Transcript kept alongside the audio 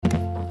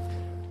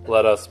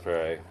Let us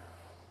pray.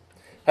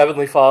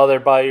 Heavenly Father,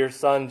 by your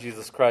Son,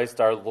 Jesus Christ,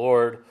 our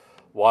Lord,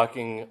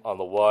 walking on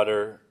the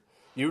water,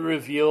 you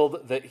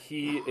revealed that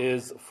he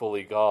is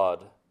fully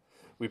God.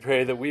 We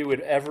pray that we would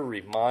ever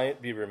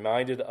be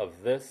reminded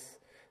of this,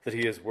 that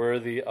he is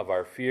worthy of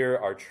our fear,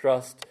 our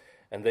trust,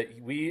 and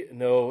that we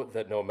know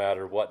that no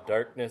matter what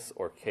darkness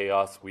or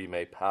chaos we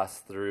may pass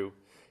through,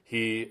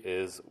 he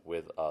is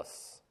with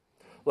us.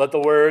 Let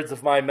the words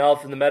of my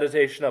mouth and the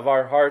meditation of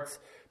our hearts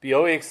be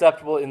always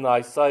acceptable in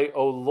thy sight,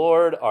 O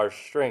Lord, our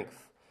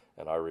strength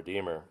and our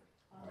Redeemer.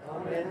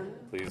 Amen.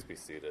 Please be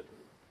seated.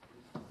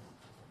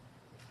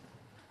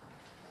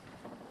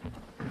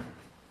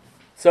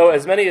 So,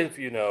 as many of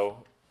you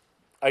know,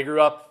 I grew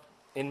up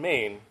in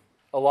Maine,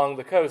 along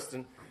the coast,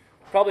 and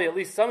probably at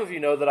least some of you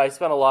know that I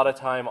spent a lot of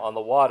time on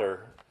the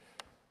water.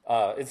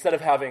 Instead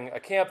of having a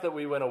camp that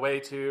we went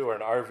away to or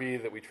an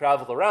RV that we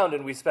traveled around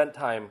in, we spent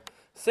time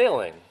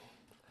sailing.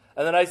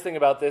 And the nice thing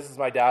about this is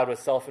my dad was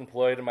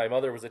self-employed and my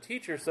mother was a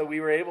teacher, so we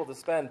were able to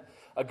spend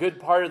a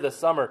good part of the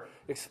summer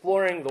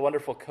exploring the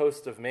wonderful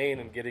coast of Maine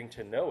and getting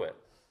to know it.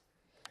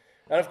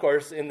 And of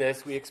course, in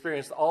this, we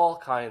experienced all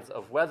kinds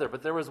of weather,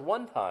 but there was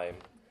one time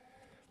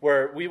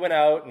where we went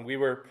out and we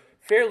were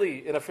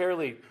in a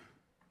fairly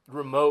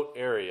remote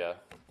area,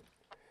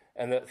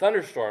 and the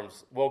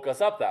thunderstorms woke us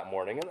up that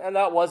morning, and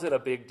that wasn't a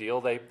big deal.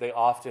 They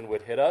often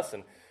would hit us,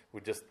 and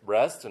we'd just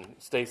rest and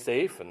stay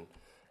safe and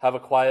have a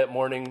quiet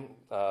morning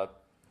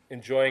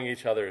enjoying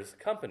each other's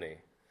company.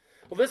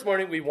 Well, this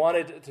morning we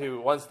wanted to,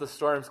 once the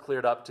storms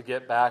cleared up, to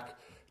get back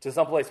to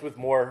someplace with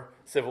more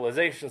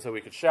civilization so we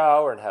could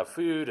shower and have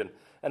food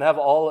and have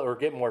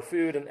get more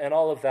food and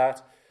all of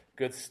that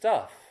good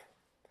stuff.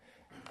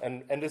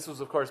 And this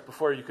was, of course,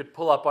 before you could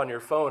pull up on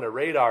your phone a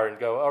radar and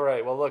go, all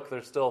right, well, look,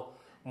 there's still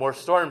more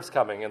storms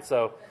coming. And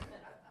so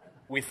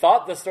we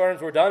thought the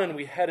storms were done and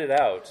we headed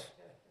out.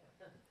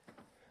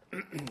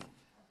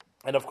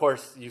 And of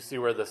course, you see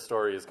where this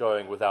story is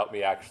going without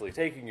me actually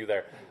taking you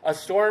there. A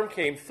storm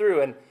came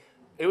through, and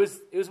it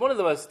was one of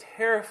the most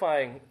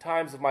terrifying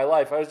times of my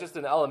life. I was just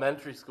in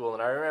elementary school,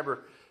 and I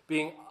remember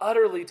being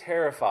utterly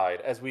terrified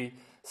as we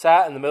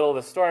sat in the middle of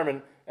the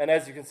storm. And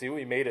as you can see,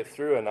 we made it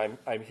through, and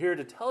I'm here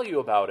to tell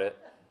you about it.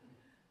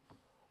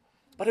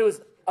 But it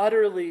was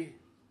utterly,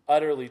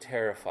 utterly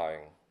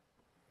terrifying.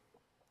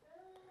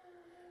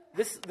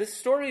 This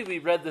story we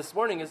read this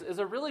morning is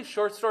a really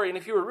short story, and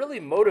if you were really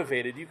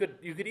motivated, you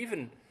could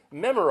even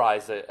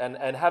memorize it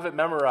and have it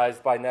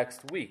memorized by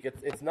next week.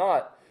 It's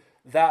not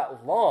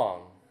that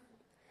long.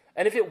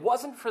 And if it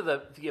wasn't for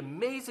the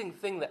amazing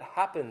thing that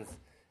happens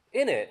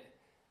in it,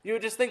 you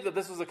would just think that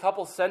this was a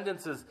couple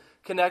sentences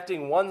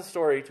connecting one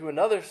story to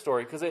another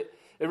story, because it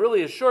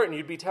really is short, and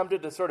you'd be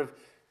tempted to sort of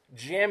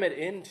jam it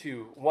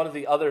into one of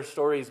the other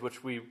stories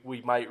which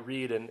we might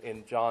read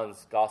in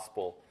John's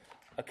gospel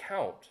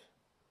account.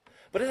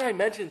 But as I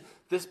mentioned,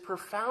 this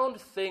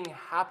profound thing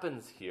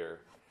happens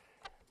here.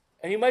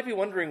 And you might be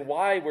wondering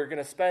why we're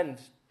going to spend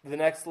the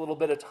next little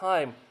bit of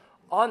time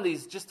on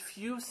these just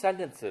few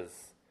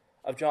sentences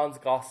of John's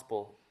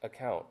gospel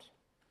account.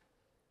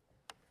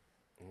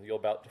 And you're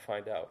about to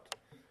find out.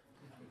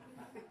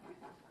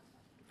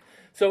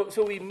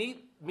 So we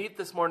meet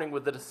this morning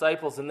with the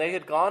disciples, and they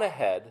had gone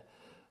ahead,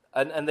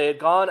 and they had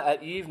gone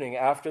at evening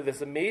after this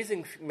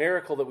amazing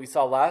miracle that we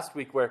saw last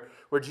week where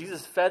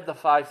Jesus fed the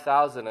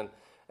 5,000,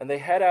 and they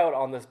head out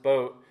on this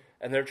boat,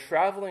 and they're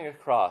traveling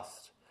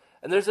across.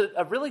 And there's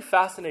a really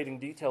fascinating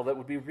detail that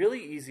would be really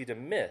easy to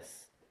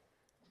miss.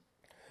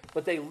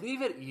 But they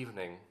leave at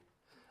evening,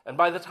 and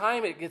by the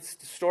time it gets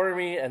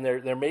stormy and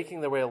they're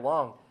making their way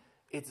along,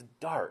 it's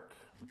dark.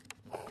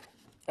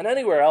 And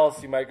anywhere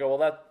else you might go,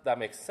 well, that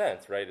makes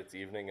sense, right? It's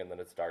evening and then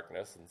it's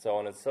darkness and so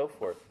on and so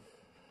forth.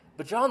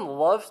 But John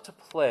loves to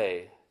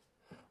play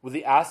with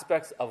the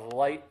aspects of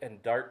light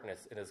and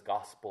darkness in his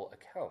gospel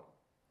account.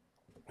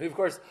 We, of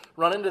course,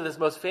 run into this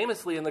most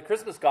famously in the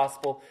Christmas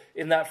Gospel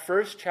in that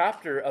first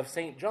chapter of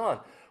St. John,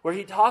 where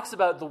he talks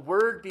about the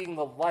Word being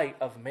the light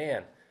of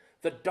man,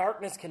 that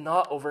darkness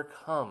cannot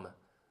overcome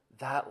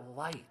that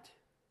light.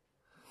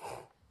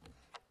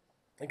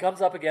 It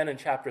comes up again in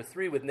chapter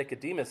 3 with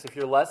Nicodemus. If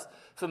you're less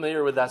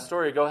familiar with that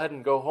story, go ahead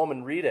and go home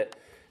and read it.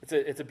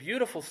 It's a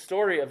beautiful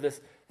story of this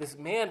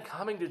man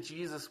coming to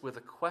Jesus with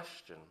a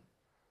question.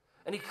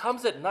 And he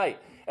comes at night.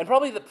 And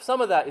probably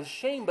some of that is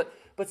shame, but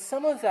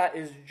some of that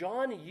is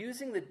John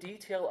using the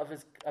detail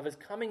of his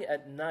coming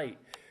at night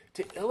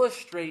to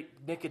illustrate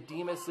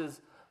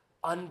Nicodemus's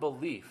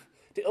unbelief,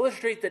 to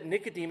illustrate that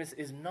Nicodemus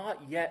is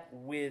not yet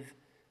with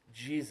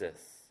Jesus.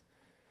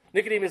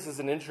 Nicodemus is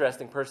an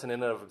interesting person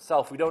in and of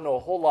himself. We don't know a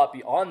whole lot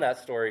beyond that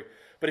story,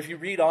 but if you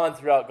read on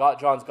throughout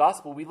John's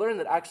gospel, we learn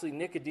that actually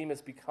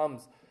Nicodemus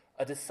becomes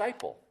a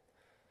disciple.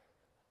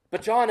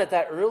 But John, at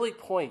that early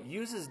point,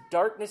 uses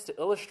darkness to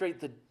illustrate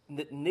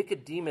that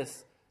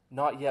Nicodemus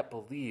not yet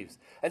believes.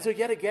 And so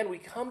yet again, we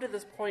come to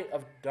this point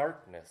of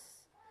darkness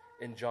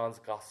in John's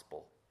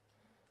gospel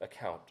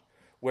account,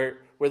 where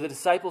the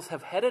disciples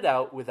have headed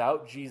out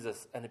without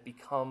Jesus and it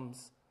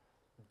becomes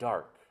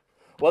dark.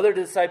 Whether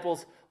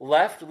disciples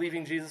left,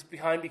 leaving Jesus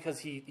behind because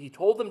he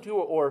told them to,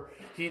 or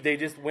they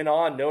just went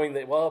on knowing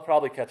that, well, he'll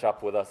probably catch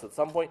up with us at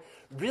some point,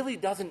 really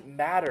doesn't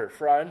matter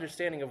for our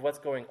understanding of what's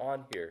going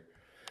on here.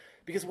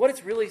 Because what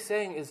it's really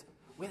saying is,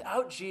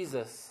 without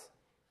Jesus,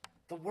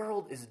 the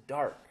world is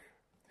dark.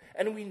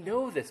 And we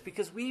know this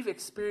because we've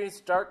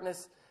experienced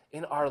darkness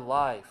in our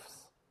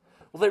lives.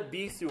 Whether it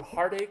be through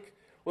heartache,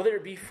 whether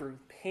it be through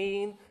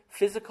pain,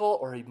 physical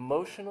or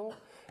emotional,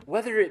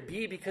 whether it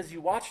be because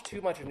you watch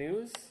too much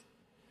news,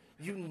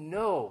 you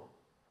know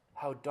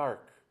how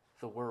dark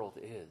the world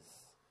is.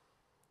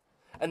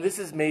 And this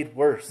is made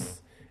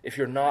worse if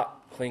you're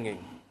not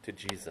clinging to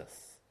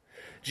Jesus.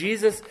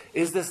 Jesus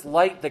is this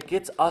light that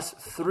gets us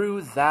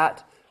through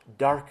that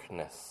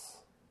darkness.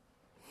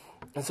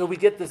 And so we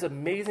get this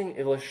amazing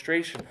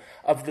illustration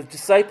of the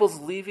disciples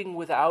leaving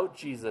without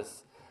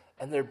Jesus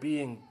and there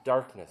being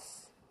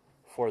darkness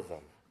for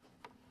them.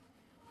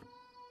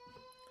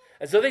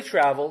 And so they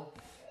travel,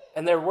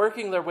 and they're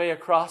working their way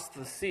across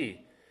the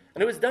sea.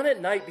 And it was done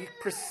at night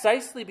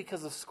precisely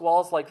because of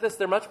squalls like this.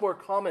 They're much more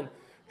common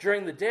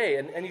during the day.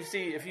 And you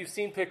see, if you've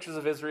seen pictures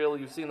of Israel,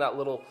 you've seen that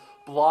little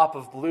blop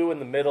of blue in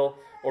the middle,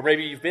 or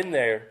maybe you've been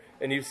there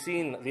and you've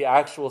seen the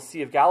actual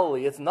Sea of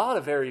Galilee. It's not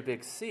a very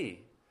big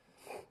sea.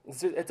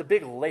 It's a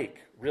big lake,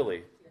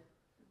 really.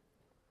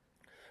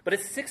 But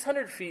it's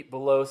 600 feet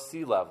below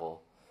sea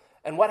level.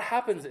 And what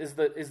happens is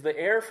the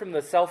air from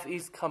the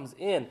southeast comes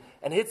in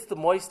and hits the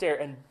moist air,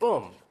 and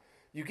boom,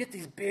 you get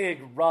these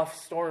big, rough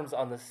storms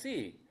on the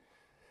sea.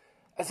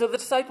 And so the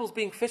disciples,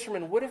 being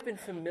fishermen, would have been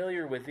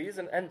familiar with these,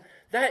 and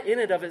that in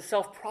and of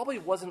itself probably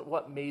wasn't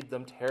what made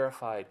them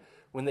terrified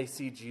when they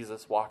see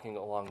Jesus walking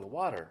along the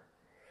water.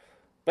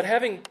 But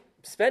having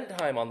spent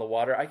time on the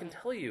water, I can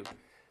tell you,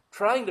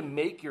 trying to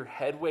make your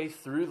headway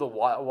through the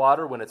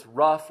water when it's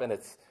rough and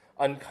it's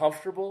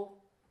uncomfortable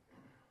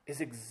is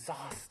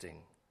exhausting.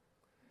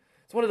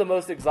 It's one of the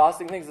most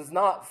exhausting things. It's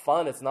not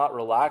fun. It's not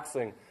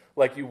relaxing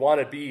like you want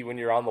to be when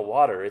you're on the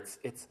water.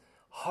 It's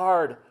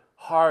hard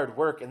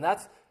work. And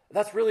that's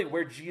really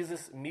where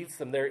Jesus meets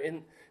them.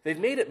 They've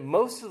made it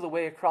most of the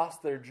way across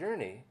their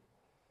journey,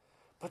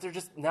 but they're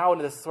just now in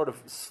this sort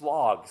of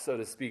slog, so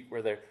to speak,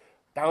 where they're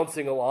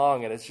bouncing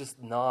along, and it's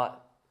just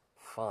not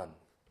fun.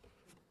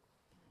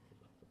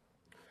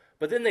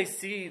 But then they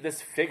see this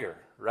figure,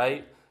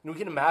 right? And we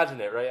can imagine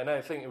it, right? And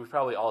I think we've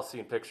probably all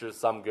seen pictures,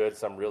 some good,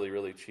 some really,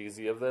 really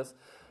cheesy of this.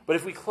 But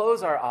if we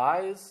close our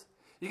eyes,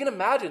 you can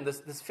imagine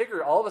this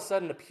figure all of a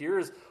sudden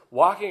appears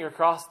walking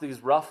across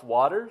these rough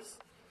waters.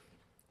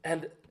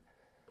 And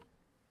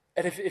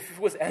if it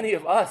was any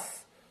of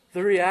us,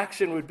 the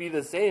reaction would be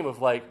the same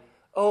of like,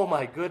 oh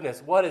my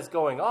goodness, what is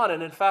going on?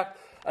 And in fact,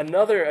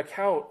 another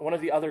account, one of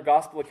the other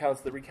gospel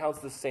accounts that recounts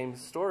the same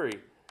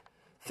story,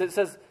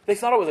 says they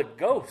thought it was a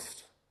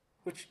ghost,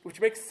 which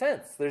makes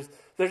sense. There's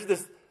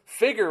this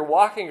figure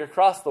walking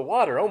across the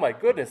water. Oh my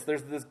goodness,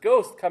 there's this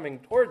ghost coming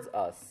towards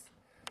us.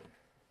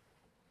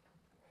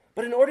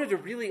 But in order to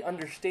really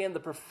understand the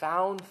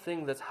profound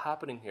thing that's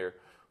happening here,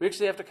 we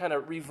actually have to kind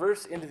of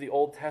reverse into the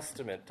Old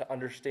Testament to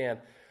understand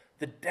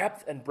the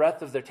depth and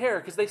breadth of their terror,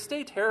 because they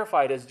stay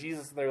terrified as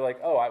Jesus, and they're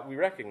like, we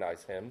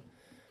recognize him.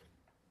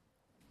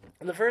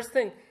 And the first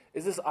thing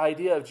is this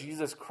idea of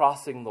Jesus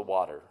crossing the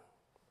water,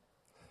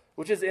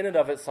 which is in and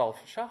of itself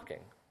shocking.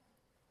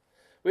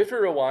 We have to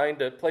rewind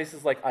to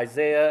places like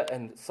Isaiah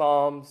and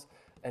Psalms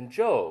and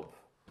Job.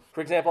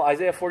 For example,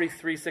 Isaiah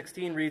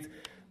 43:16 reads,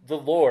 "The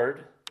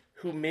Lord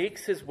who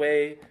makes his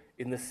way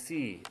in the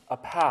sea, a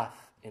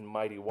path in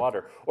mighty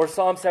water." Or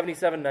Psalm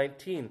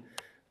 77:19,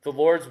 "The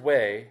Lord's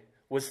way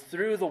was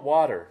through the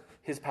water.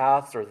 His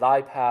paths, or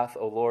thy path,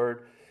 O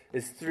Lord,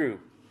 is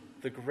through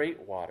the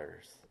great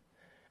waters."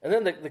 And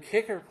then the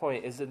kicker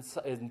point is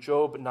in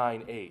Job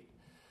 9:8.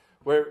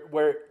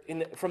 Where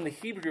from the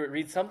Hebrew it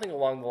reads something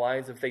along the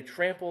lines of they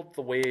trampled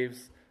the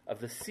waves of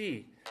the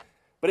sea.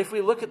 But if we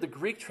look at the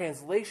Greek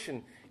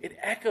translation, it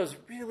echoes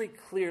really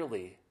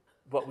clearly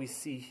what we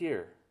see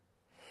here.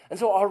 And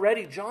so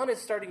already John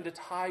is starting to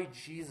tie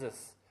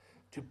Jesus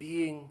to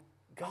being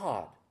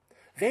God,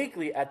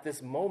 vaguely at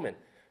this moment,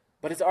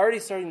 but it's already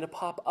starting to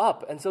pop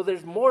up. And so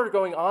there's more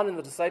going on in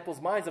the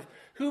disciples' minds of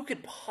who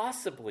could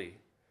possibly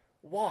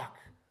walk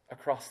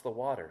across the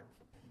water.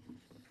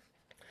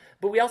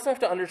 But we also have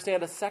to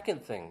understand a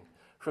second thing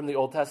from the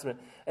Old Testament.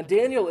 And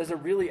Daniel is a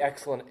really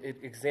excellent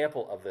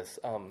example of this.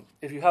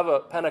 If you have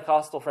a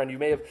Pentecostal friend, you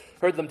may have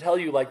heard them tell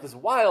you like this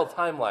wild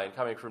timeline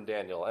coming from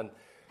Daniel. And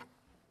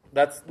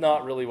that's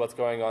not really what's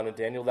going on in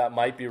Daniel. That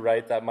might be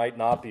right, that might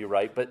not be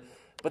right. But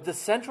the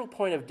central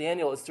point of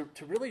Daniel is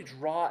to really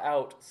draw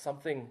out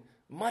something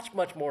much,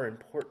 much more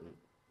important.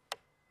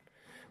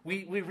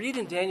 We read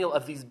in Daniel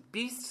of these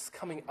beasts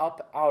coming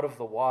up out of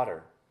the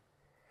water.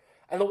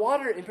 And the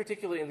water, in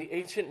particular in the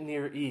ancient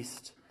Near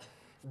East,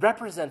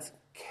 represents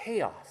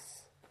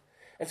chaos.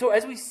 And so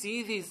as we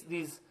see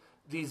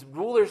these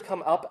rulers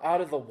come up out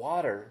of the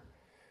water,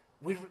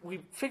 we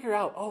figure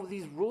out,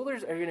 these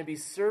rulers are going to be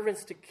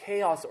servants to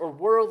chaos or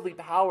worldly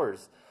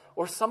powers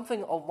or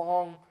something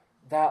along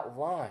that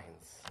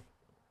lines.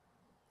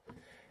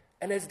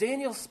 And as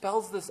Daniel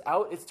spells this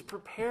out, it's to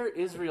prepare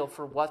Israel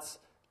for what's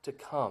to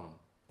come.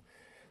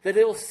 That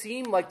it'll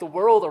seem like the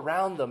world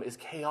around them is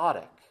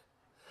chaotic.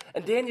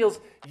 And Daniel's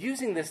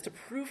using this to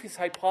prove his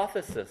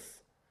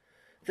hypothesis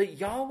that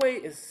Yahweh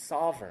is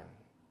sovereign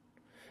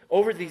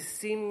over these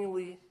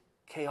seemingly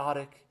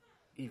chaotic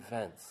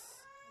events.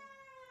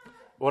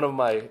 One of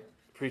my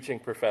preaching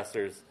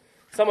professors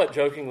somewhat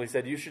jokingly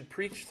said, you should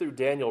preach through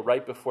Daniel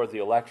right before the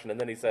election. And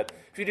then he said,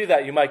 if you do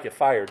that, you might get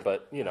fired,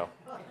 but, you know.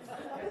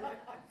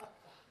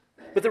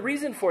 But the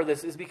reason for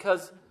this is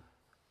because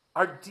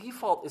our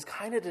default is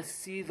kind of to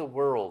see the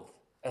world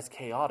as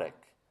chaotic.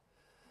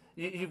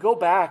 You go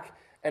back,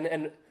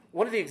 and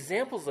one of the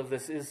examples of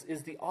this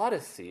is the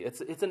Odyssey.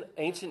 It's an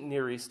ancient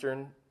Near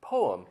Eastern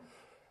poem.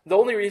 The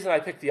only reason I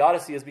picked the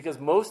Odyssey is because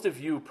most of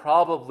you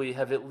probably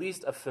have at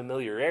least a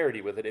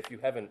familiarity with it if you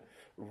haven't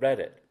read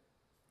it.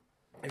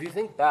 If you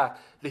think back,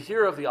 the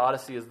hero of the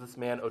Odyssey is this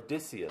man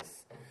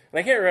Odysseus. And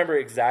I can't remember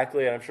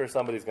exactly, and I'm sure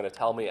somebody's going to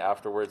tell me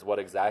afterwards what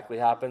exactly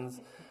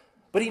happens.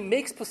 But he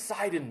makes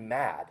Poseidon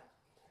mad,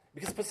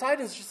 because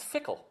Poseidon's just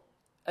fickle.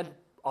 And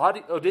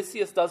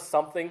Odysseus does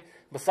something,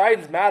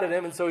 Poseidon's mad at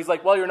him, and so he's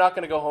like, well, you're not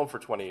going to go home for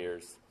 20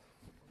 years.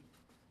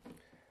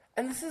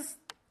 And this is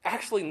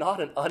actually not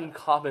an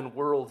uncommon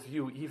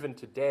worldview even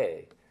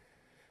today.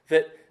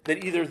 That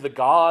either the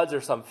gods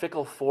or some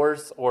fickle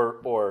force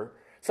or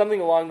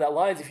something along that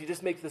lines, if you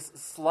just make this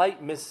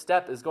slight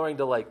misstep, is going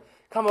to like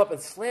come up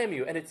and slam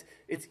you. And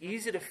it's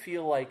easy to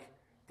feel like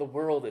the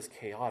world is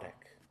chaotic.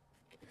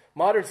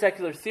 Modern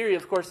secular theory,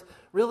 of course,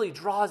 really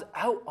draws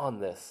out on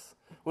this.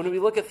 When we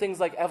look at things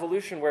like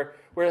evolution, where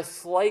a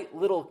slight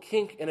little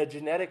kink in a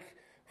genetic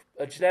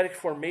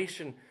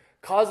formation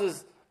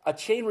causes a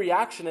chain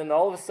reaction, and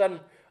all of a sudden,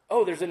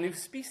 oh, there's a new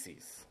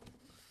species.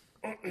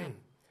 And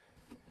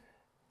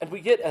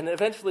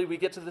eventually we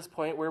get to this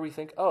point where we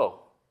think, oh,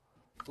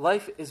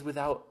 life is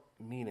without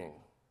meaning.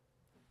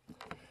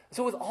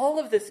 So with all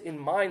of this in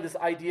mind, this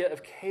idea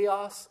of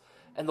chaos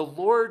and the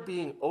Lord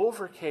being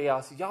over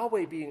chaos,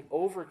 Yahweh being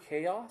over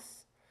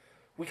chaos,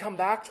 we come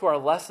back to our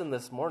lesson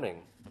this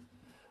morning,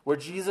 where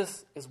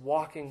Jesus is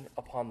walking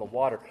upon the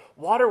water.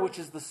 Water which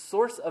is the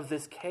source of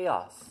this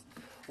chaos.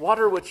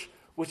 Water which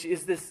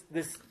is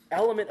this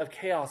element of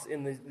chaos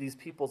in these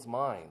people's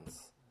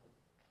minds.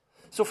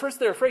 So first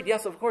they're afraid,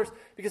 yes, of course,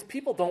 because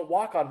people don't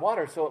walk on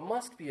water, so it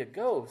must be a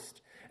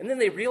ghost. And then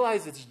they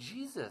realize it's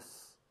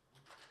Jesus.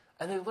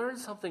 And they learn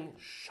something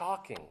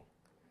shocking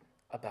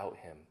about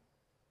him.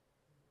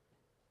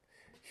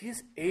 He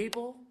is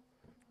able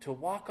to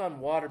walk on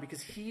water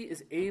because he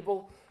is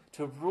able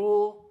to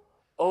rule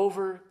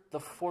over the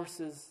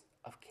forces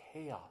of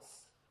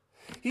chaos.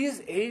 He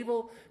is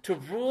able to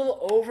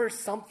rule over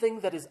something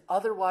that is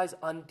otherwise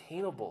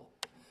untamable.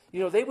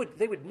 You know, they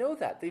would know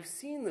that. They've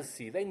seen the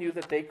sea. They knew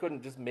that they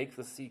couldn't just make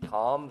the sea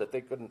calm, that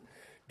they couldn't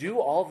do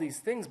all these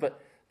things.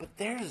 But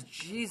there's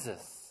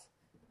Jesus,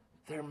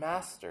 their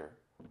master,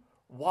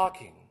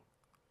 walking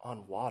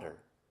on water.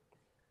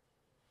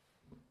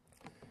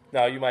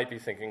 Now, you might be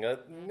thinking,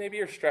 maybe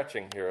you're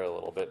stretching here a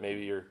little bit.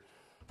 Maybe you're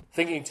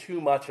thinking too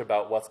much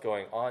about what's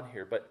going on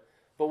here. But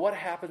what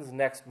happens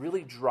next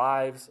really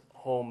drives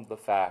home the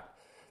fact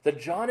that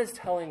John is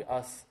telling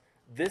us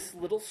this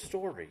little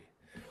story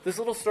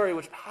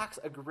which packs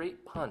a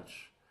great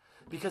punch,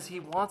 because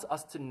he wants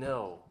us to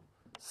know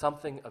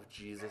something of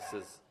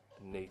Jesus'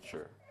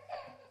 nature.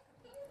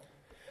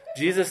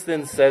 Jesus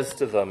then says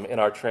to them in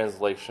our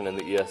translation in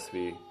the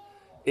ESV,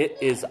 "It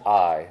is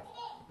I."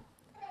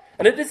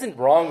 And it isn't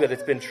wrong that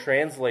it's been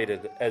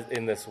translated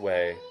in this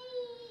way,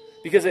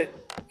 because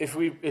if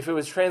it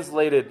was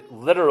translated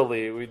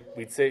literally,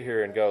 we'd sit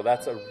here and go,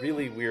 that's a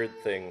really weird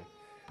thing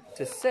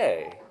to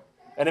say.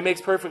 And it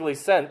makes perfectly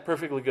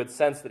good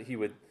sense that he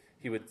would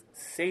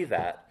say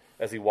that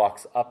as he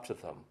walks up to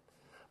them.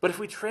 But if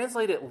we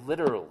translate it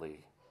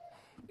literally,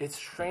 it's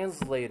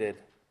translated,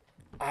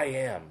 I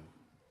am.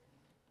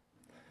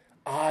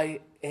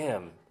 I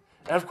am.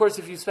 And of course,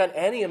 if you spent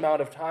any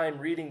amount of time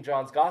reading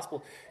John's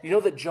gospel, you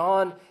know that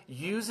John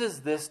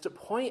uses this to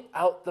point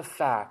out the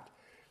fact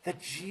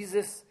that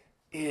Jesus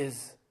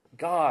is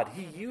God.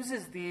 He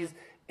uses these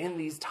in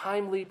these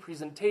timely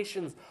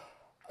presentations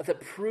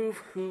that prove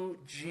who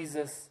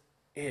Jesus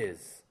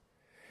is.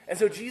 And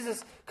so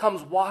Jesus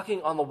comes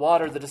walking on the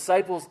water. The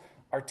disciples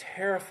are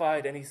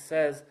terrified, and he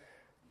says,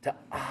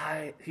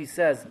 I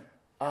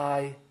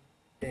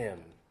am.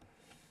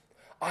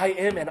 I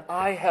am, and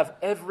I have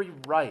every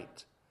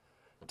right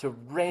to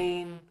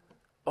reign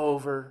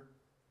over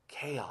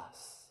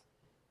chaos.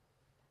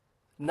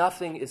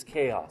 Nothing is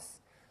chaos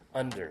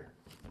under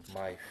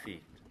my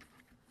feet.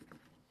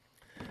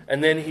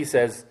 And then he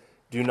says,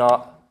 do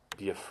not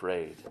be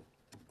afraid.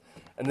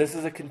 And this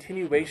is a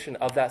continuation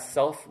of that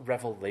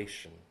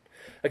self-revelation,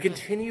 a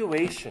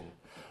continuation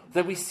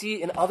that we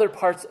see in other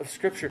parts of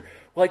Scripture,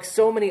 like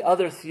so many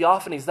other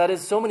theophanies, that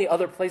is, so many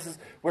other places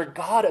where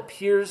God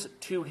appears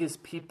to his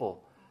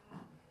people.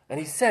 And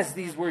he says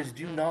these words,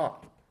 do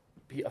not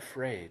be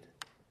afraid.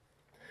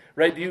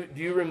 right? Do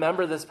you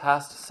remember this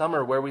past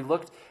summer where we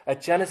looked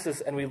at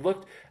Genesis and we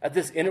looked at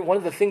this, one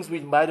of the things we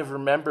might have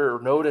remembered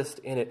or noticed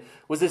in it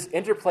was this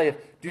interplay of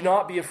do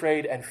not be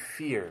afraid and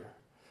fear.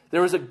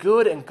 There was a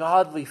good and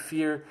godly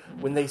fear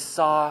when they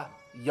saw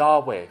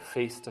Yahweh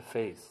face to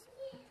face.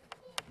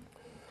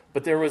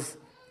 But there was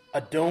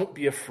a don't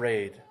be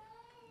afraid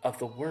of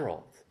the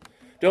world.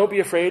 Don't be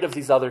afraid of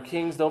these other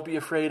kings. Don't be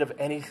afraid of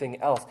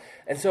anything else.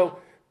 And so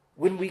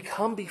when we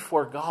come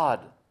before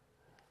God,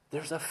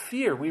 there's a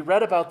fear. We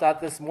read about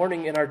that this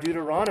morning in our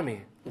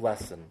Deuteronomy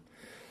lesson.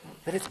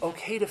 That it's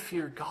okay to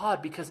fear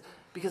God because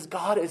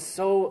God is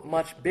so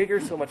much bigger,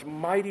 so much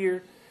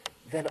mightier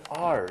than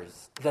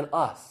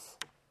us.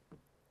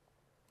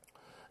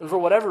 And for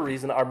whatever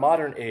reason, our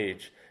modern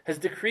age has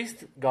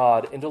decreased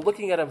God into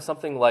looking at him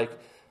something like,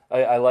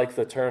 I like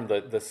the term,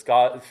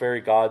 the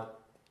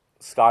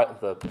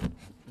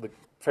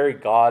fairy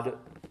god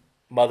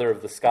mother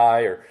of the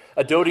sky, or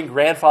a doting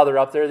grandfather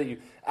up there that you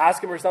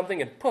ask him for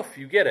something and poof,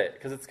 you get it,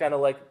 because it's kind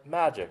of like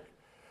magic.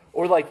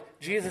 Or like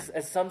Jesus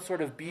as some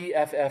sort of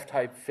BFF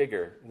type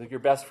figure, like your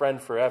best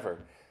friend forever.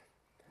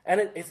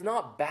 And it's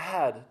not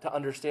bad to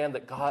understand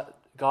that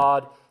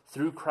God,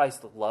 through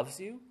Christ, loves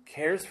you,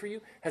 cares for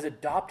you, has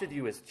adopted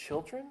you as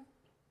children.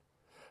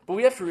 But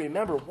we have to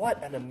remember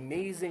what an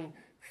amazing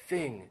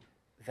thing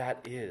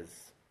that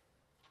is.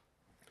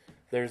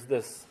 There's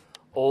this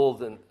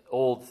old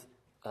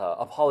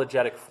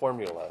apologetic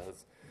formula.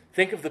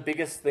 Think of the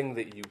biggest thing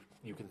that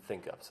you can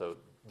think of. So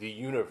the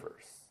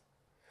universe.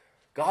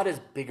 God is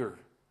bigger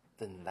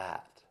than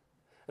that.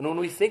 And when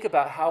we think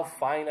about how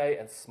finite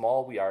and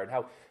small we are and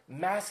how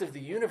massive the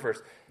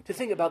universe, to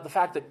think about the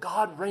fact that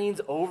God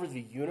reigns over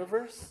the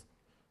universe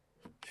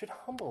should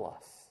humble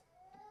us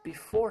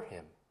before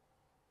him.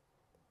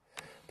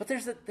 But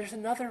there's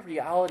another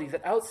reality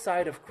that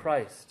outside of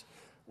Christ,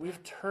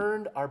 we've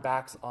turned our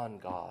backs on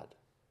God.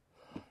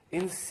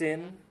 In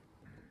sin,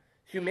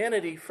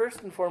 humanity,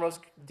 first and foremost,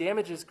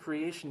 damages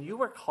creation. You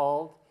were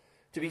called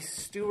to be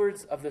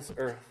stewards of this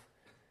earth,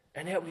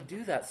 and yet we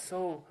do that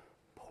so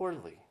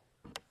poorly.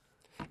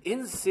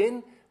 In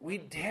sin, we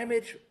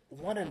damage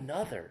one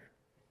another.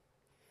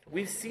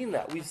 We've seen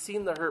that. We've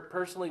seen the hurt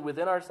personally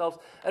within ourselves,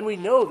 and we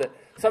know that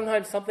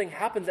sometimes something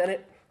happens and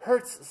it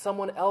hurts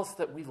someone else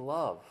that we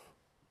love.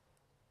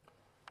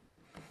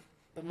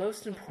 But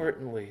most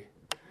importantly,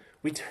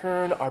 we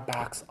turn our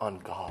backs on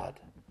God.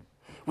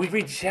 We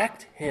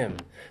reject him.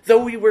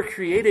 Though we were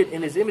created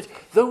in his image,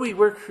 though we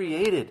were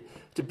created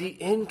to be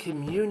in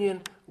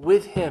communion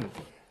with him,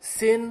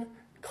 sin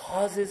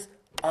causes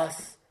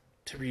us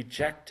to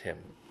reject him.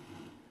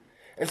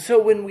 And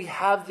so when we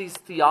have these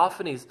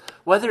theophanies,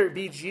 whether it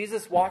be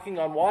Jesus walking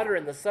on water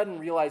and the sudden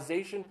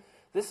realization,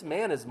 this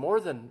man is more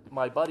than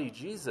my buddy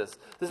Jesus.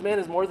 This man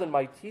is more than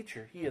my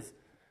teacher. He is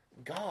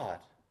God.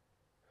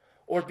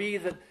 Or be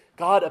that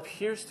God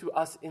appears to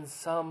us in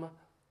some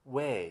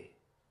way.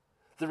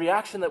 The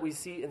reaction that we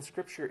see in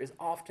Scripture is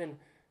often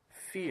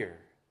fear.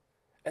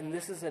 And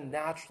this is a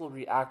natural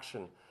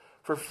reaction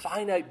for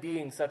finite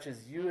beings such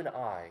as you and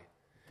I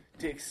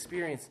to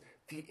experience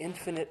the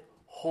infinite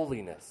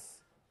holiness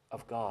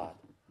of God.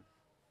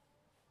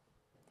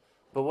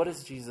 But what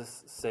does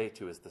Jesus say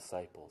to his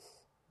disciples?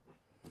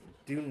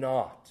 Do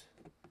not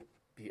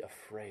be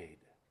afraid.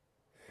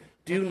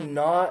 Do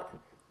not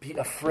be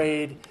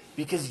afraid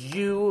because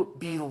you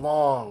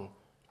belong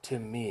to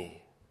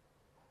me.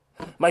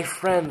 My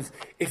friends,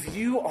 if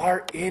you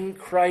are in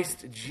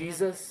Christ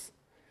Jesus,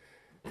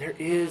 there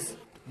is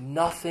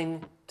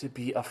nothing to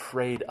be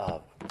afraid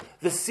of.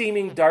 The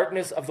seeming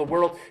darkness of the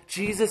world,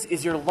 Jesus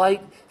is your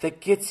light that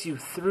gets you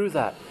through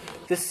that.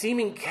 The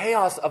seeming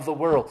chaos of the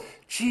world,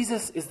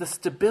 Jesus is the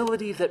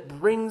stability that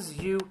brings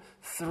you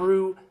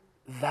through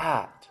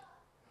that.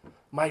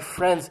 My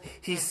friends,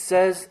 he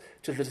says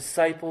to the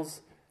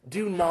disciples,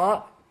 do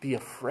not be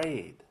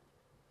afraid.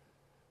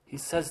 He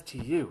says to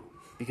you,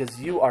 because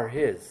you are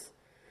his,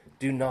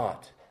 do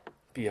not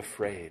be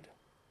afraid.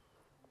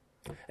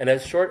 And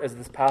as short as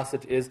this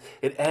passage is,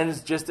 it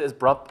ends just as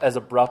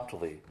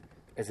abruptly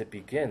as it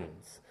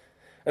begins.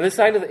 And this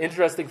kind of the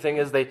interesting thing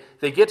is they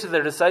get to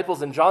their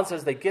disciples, and John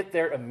says they get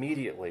there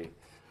immediately.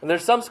 And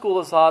there's some school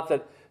of thought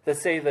that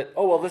say that,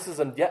 oh, well, this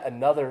is yet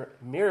another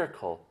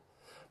miracle.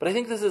 But I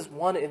think this is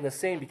one in the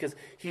same, because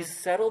he's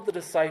settled the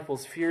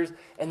disciples' fears,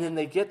 and then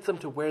they get them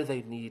to where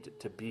they need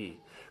to be.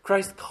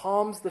 Christ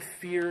calms the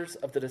fears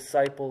of the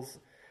disciples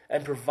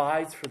and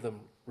provides for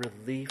them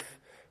relief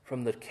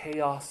from the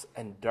chaos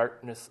and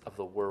darkness of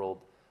the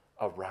world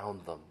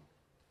around them.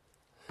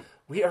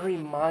 We are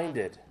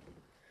reminded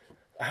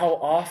how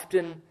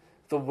often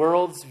the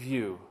world's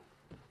view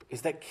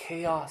is that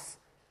chaos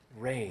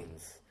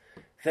reigns.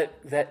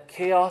 That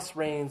chaos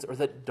reigns, or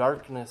that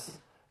darkness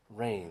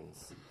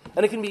reigns.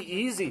 And it can be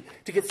easy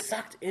to get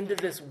sucked into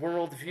this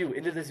worldview,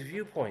 into this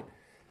viewpoint.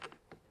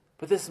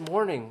 But this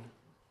morning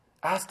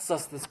asks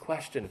us this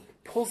question,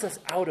 pulls us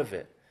out of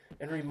it,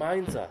 and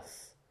reminds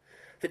us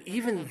that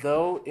even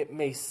though it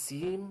may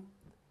seem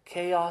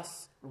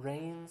chaos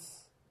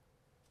reigns,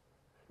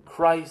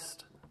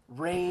 Christ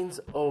reigns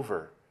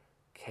over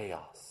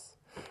chaos.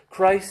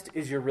 Christ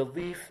is your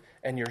relief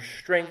and your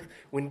strength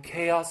when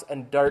chaos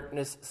and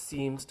darkness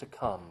seems to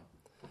come.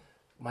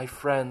 My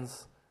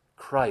friends,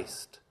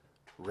 Christ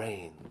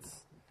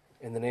reigns.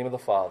 In the name of the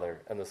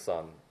Father, and the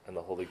Son, and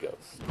the Holy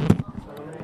Ghost.